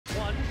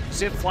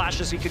because if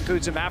flashes, he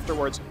cocoons him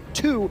afterwards.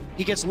 2,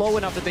 he gets low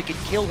enough that they can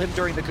kill him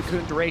during the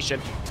cocoon duration.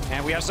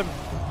 And we have some...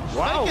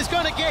 Wow! Faker's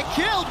gonna get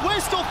killed!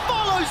 Whistle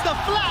follows the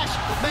flash!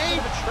 Made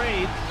a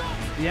trade.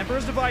 The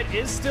Emperor's Divide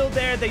is still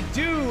there. They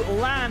do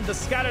land the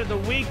Scatter of the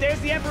Weak. There's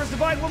the Emperor's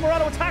Divide. One more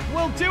auto attack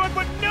will do it,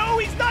 but no,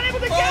 he's not able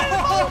to get it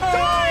all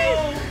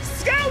time!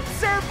 Scout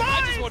survives!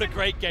 I just want a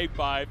great game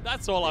 5.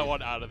 That's all I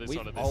want out of this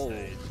on this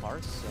stage.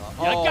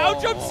 Yeah,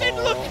 Gao jumps in.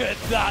 Look at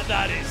that.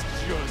 That is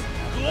just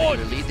good.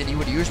 The lead that he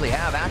would usually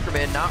have.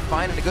 Ackerman not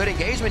finding a good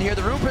engagement here.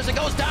 The Rune Prison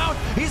goes down.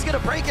 He's going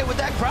to break it with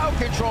that crowd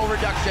control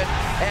reduction.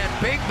 And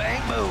big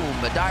bang boom.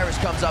 The Dyrus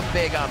comes up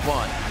big on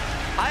 1.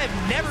 I have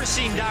never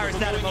seen Dyrus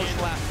that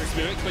emotional after.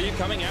 Spirit, but you're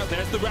coming out.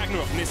 There's the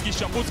Ragnarok. Niski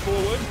shuffles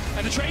forward,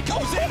 and the trade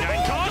comes in.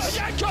 Yankos,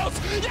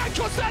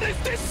 that is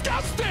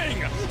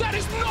disgusting. That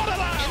is not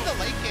allowed. in the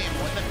late game,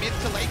 or in the mid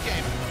to late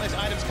game, as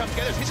items come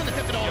together. He's gonna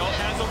tip it all in.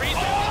 Has a reset.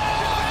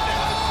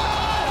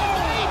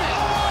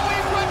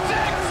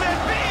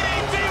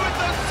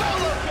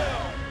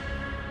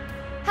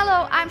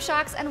 Hello, I'm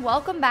Sjokz and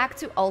welcome back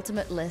to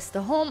Ultimate List,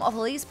 the home of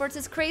LoL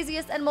Esports'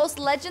 craziest and most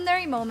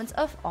legendary moments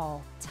of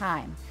all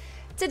time.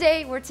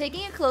 Today, we're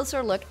taking a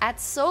closer look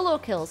at solo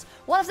kills,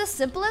 one of the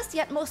simplest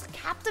yet most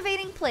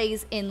captivating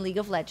plays in League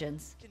of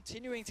Legends.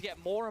 Continuing to get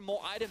more and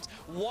more items.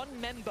 One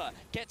member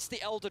gets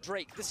the Elder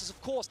Drake. This is, of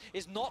course,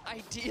 is not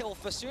ideal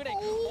for Sune.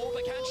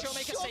 But can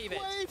ShowMaker save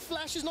it?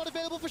 Flash is not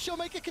available for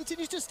ShowMaker.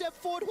 Continues to step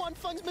forward. One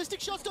fungs.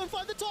 Mystic shots don't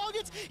find the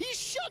targets. He's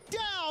shut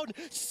down.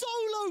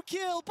 Solo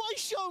kill by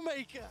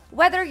ShowMaker.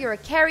 Whether you're a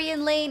carry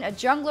in lane, a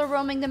jungler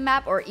roaming the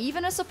map, or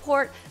even a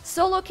support,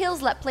 solo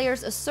kills let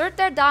players assert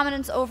their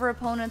dominance over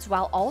opponents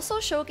while also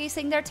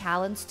showcasing their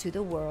talents to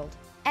the world.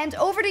 And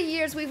over the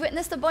years, we've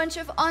witnessed a bunch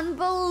of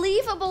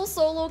unbelievable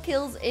solo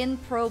kills in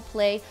pro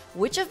play,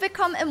 which have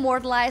become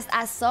immortalized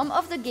as some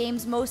of the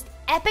game's most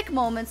epic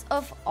moments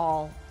of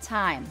all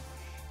time.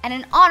 And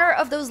in honor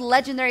of those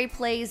legendary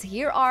plays,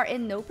 here are,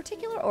 in no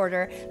particular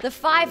order, the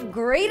 5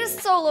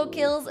 greatest solo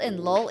kills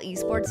in LoL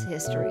Esports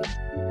history.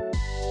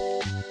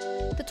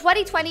 The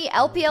 2020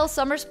 LPL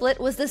Summer Split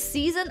was the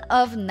season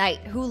of Knight,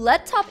 who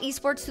led top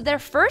esports to their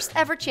first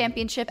ever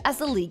championship as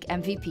the league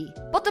MVP.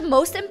 But the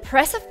most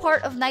impressive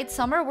part of Knight's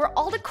summer were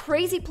all the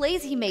crazy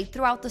plays he made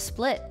throughout the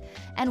split.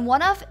 And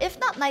one of, if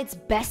not Knight's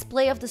best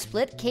play of the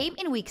split, came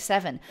in week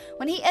 7,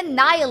 when he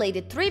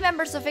annihilated 3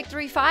 members of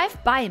Victory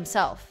 5 by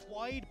himself.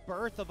 Wide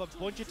berth of a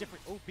bunch of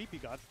different... Oh, PP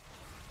God.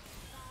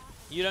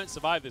 You don't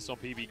survive this on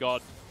PB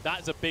God.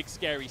 That's a big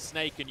scary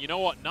snake. And you know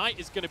what? Knight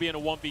is going to be in a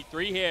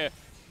 1v3 here.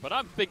 But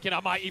I'm thinking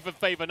I might even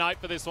favor Knight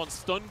for this one.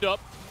 Stunned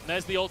up. And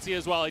there's the ulti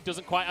as well. He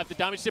doesn't quite have the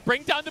damage to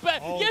bring down the bear.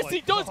 Oh yes,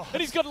 he does. God.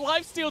 And he's got a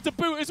lifesteal to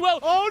boot as well.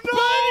 Oh, no!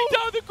 Burning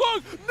down the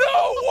Quag.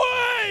 No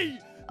way!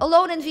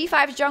 Alone in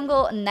V5's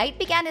jungle, Knight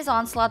began his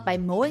onslaught by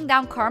mowing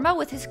down Karma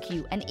with his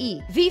Q and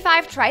E.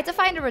 V5 tried to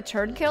find a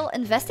return kill,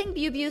 investing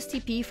Bubu's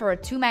TP for a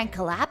 2-man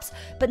collapse,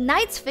 but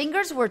Knight's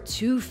fingers were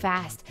too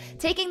fast,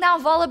 taking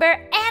down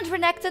Volibear and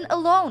Renekton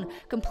alone,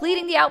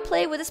 completing the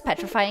outplay with his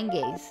petrifying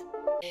gaze.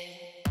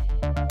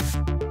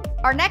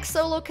 Our next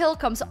solo kill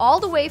comes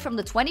all the way from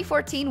the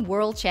 2014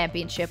 World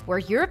Championship, where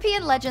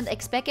European legend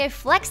xPeke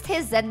flexed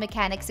his Zen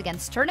mechanics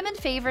against tournament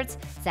favorites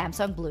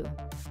Samsung Blue.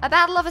 A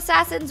battle of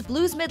assassins,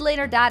 Blue's mid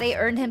laner Dade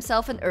earned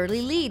himself an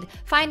early lead,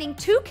 finding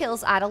 2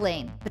 kills out of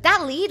lane. But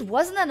that lead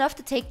wasn't enough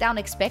to take down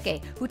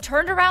xPeke, who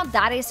turned around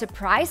Dade's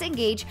surprise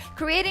engage,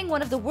 creating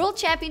one of the World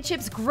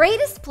Championship's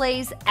greatest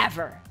plays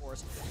ever.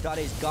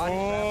 Dade's got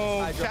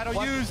his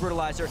Shadow use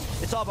brutalizer.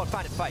 It's all about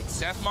finding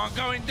fights. Deathmark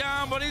going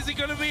down, but is it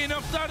going to be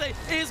enough? Dade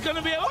is going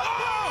to be...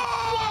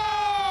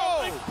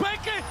 Oh!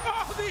 xPeke!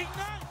 Oh, the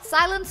ignite!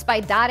 Silenced by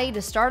Dade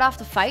to start off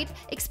the fight,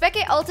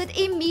 xPeke ulted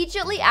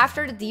immediately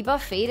after the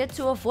debuff faded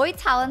to avoid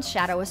Talon's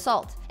Shadow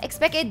Assault.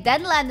 xPeke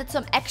then landed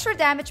some extra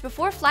damage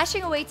before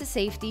flashing away to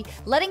safety,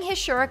 letting his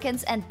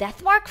shurikens and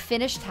Deathmark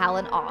finish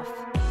Talon off.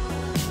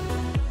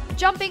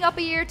 Jumping up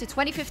a year to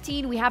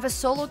 2015, we have a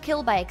solo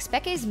kill by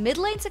xPeke's mid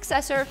lane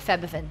successor,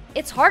 Febiven.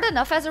 It's hard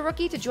enough as a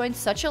rookie to join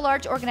such a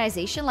large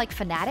organization like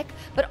Fnatic,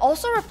 but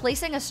also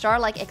replacing a star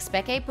like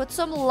xPeke put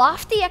some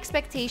lofty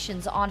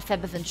expectations on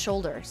Febiven's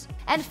shoulders.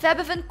 And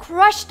Febiven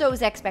crushed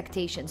those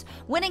expectations,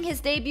 winning his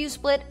debut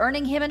split,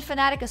 earning him and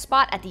Fnatic a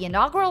spot at the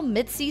inaugural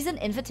mid-season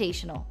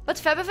invitational. But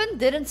Febiven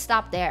didn't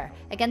stop there.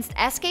 Against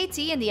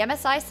SKT in the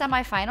MSI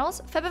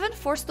semifinals, Febiven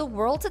forced the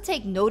world to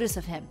take notice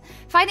of him,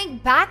 finding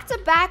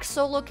back-to-back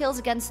solo kills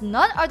against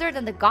none other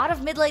than the god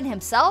of mid lane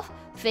himself,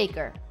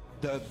 Faker.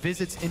 The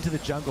visits into the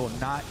jungle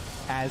not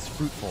as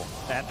fruitful.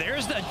 And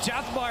there's the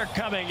Deathmark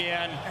coming in.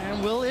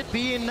 And will it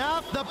be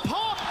enough? The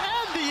pop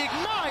and the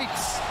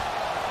ignites!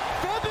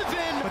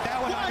 Febiven, but that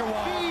one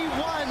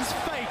V1's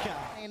Faker.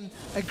 An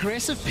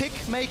aggressive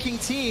pick-making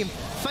team.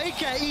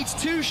 Faker eats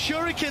 2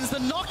 shurikens. The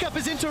knockup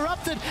is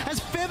interrupted as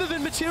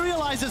Febiven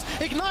materializes.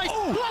 Ignite,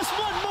 plus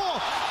 1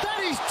 more. That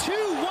is 2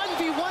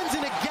 1v1s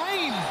in a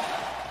game.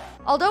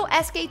 Although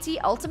SKT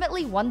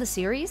ultimately won the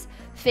series,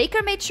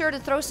 Faker made sure to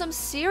throw some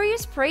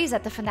serious praise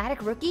at the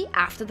Fnatic rookie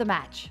after the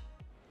match.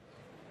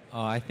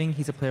 I think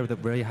he's a player with a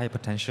very high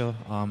potential.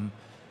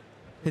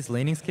 His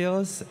laning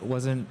skills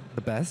wasn't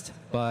the best,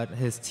 but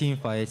his team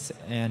fights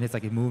and his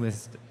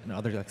movements and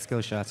other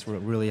skill shots were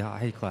really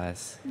high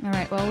class. All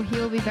right, well,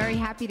 he'll be very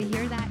happy to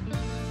hear that.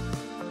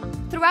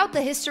 Throughout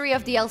the history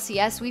of the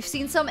LCS, we've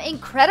seen some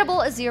incredible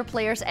Azir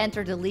players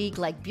enter the league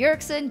like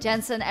Bjergsen,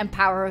 Jensen, and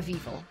Power of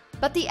Evil.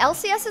 But the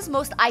LCS's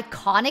most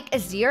iconic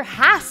Azir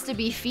has to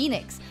be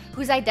Phoenix,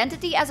 whose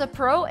identity as a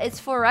pro is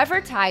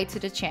forever tied to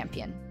the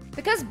champion.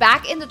 Because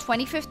back in the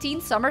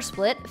 2015 summer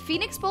split,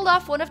 Phoenix pulled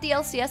off one of the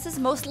LCS's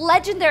most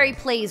legendary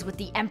plays with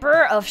the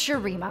Emperor of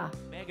Shurima.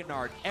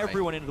 Meganard,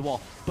 everyone into the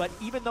wall. But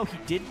even though he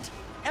didn't,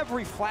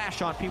 every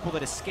flash on people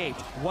that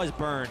escaped was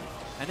burned.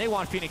 And they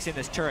want Phoenix in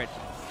this turret.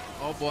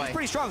 Oh boy. He's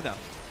pretty strong though.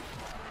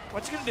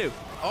 What's he gonna do?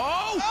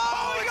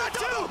 Oh, he got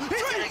two!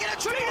 He's gonna get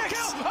a triple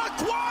kill! A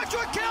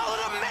quadra kill! An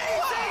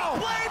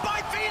amazing play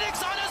by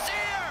Phoenix on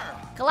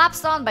Azir!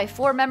 Collapsed on by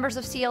 4 members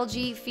of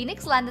CLG,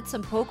 Phoenix landed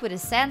some poke with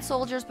his Sand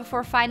Soldiers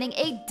before finding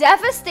a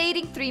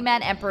devastating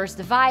 3-man Emperor's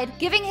Divide,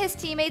 giving his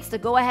teammates the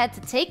go-ahead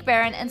to take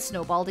Baron and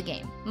snowball the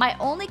game. My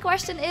only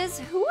question is,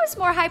 who was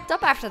more hyped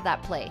up after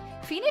that play?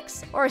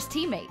 Phoenix or his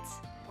teammates?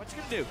 What's he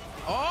gonna do?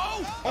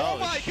 Oh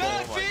my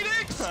god,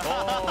 Phoenix!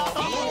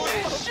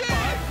 Holy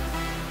shit!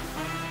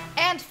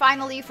 And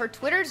finally, for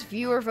Twitter's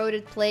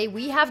viewer-voted play,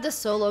 we have the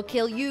solo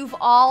kill you've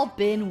all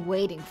been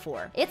waiting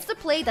for. It's the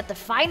play that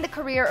defined the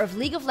career of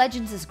League of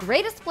Legends'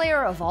 greatest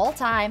player of all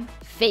time,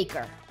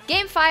 Faker.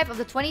 Game 5 of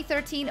the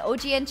 2013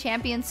 OGN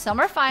Champions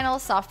Summer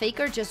Finals saw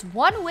Faker just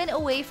 1 win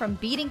away from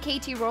beating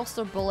KT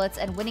Rolster Bullets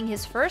and winning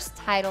his first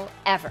title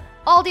ever.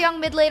 All the young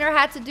mid laner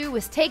had to do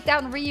was take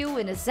down Ryu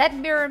in a Zed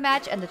mirror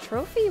match and the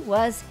trophy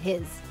was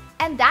his.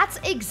 And that's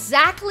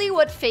exactly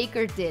what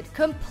Faker did,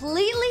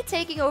 completely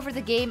taking over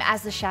the game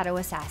as the Shadow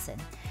Assassin.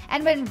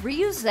 And when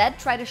Ryu Zed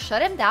tried to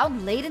shut him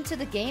down late into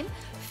the game,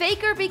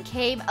 Faker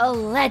became a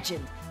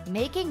legend,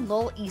 making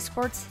LoL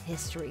Esports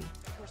history.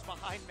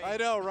 I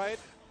know, right?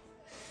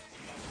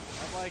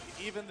 I'm like,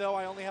 even though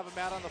I only have a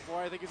mat on the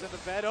floor, I think he's in the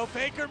bed. Oh,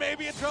 Faker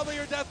maybe in trouble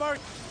here. Deathmark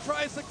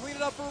tries to clean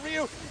it up for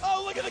Ryu.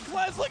 Oh, look at the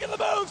cleanse, look at the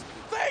moves.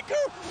 Faker,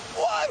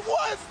 what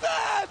was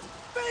that?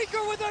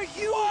 Faker with a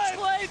huge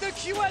play, the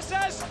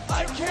QSS.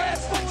 I can't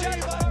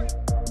believe it.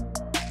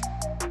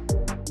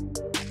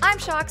 I'm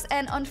Sjokz,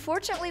 and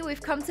unfortunately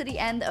we've come to the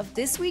end of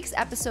this week's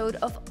episode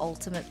of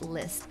Ultimate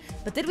List.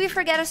 But did we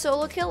forget a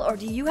solo kill, or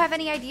do you have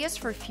any ideas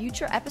for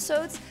future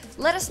episodes?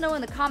 Let us know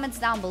in the comments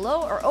down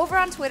below or over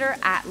on Twitter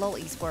 @LoL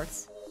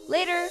Esports.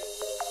 Later!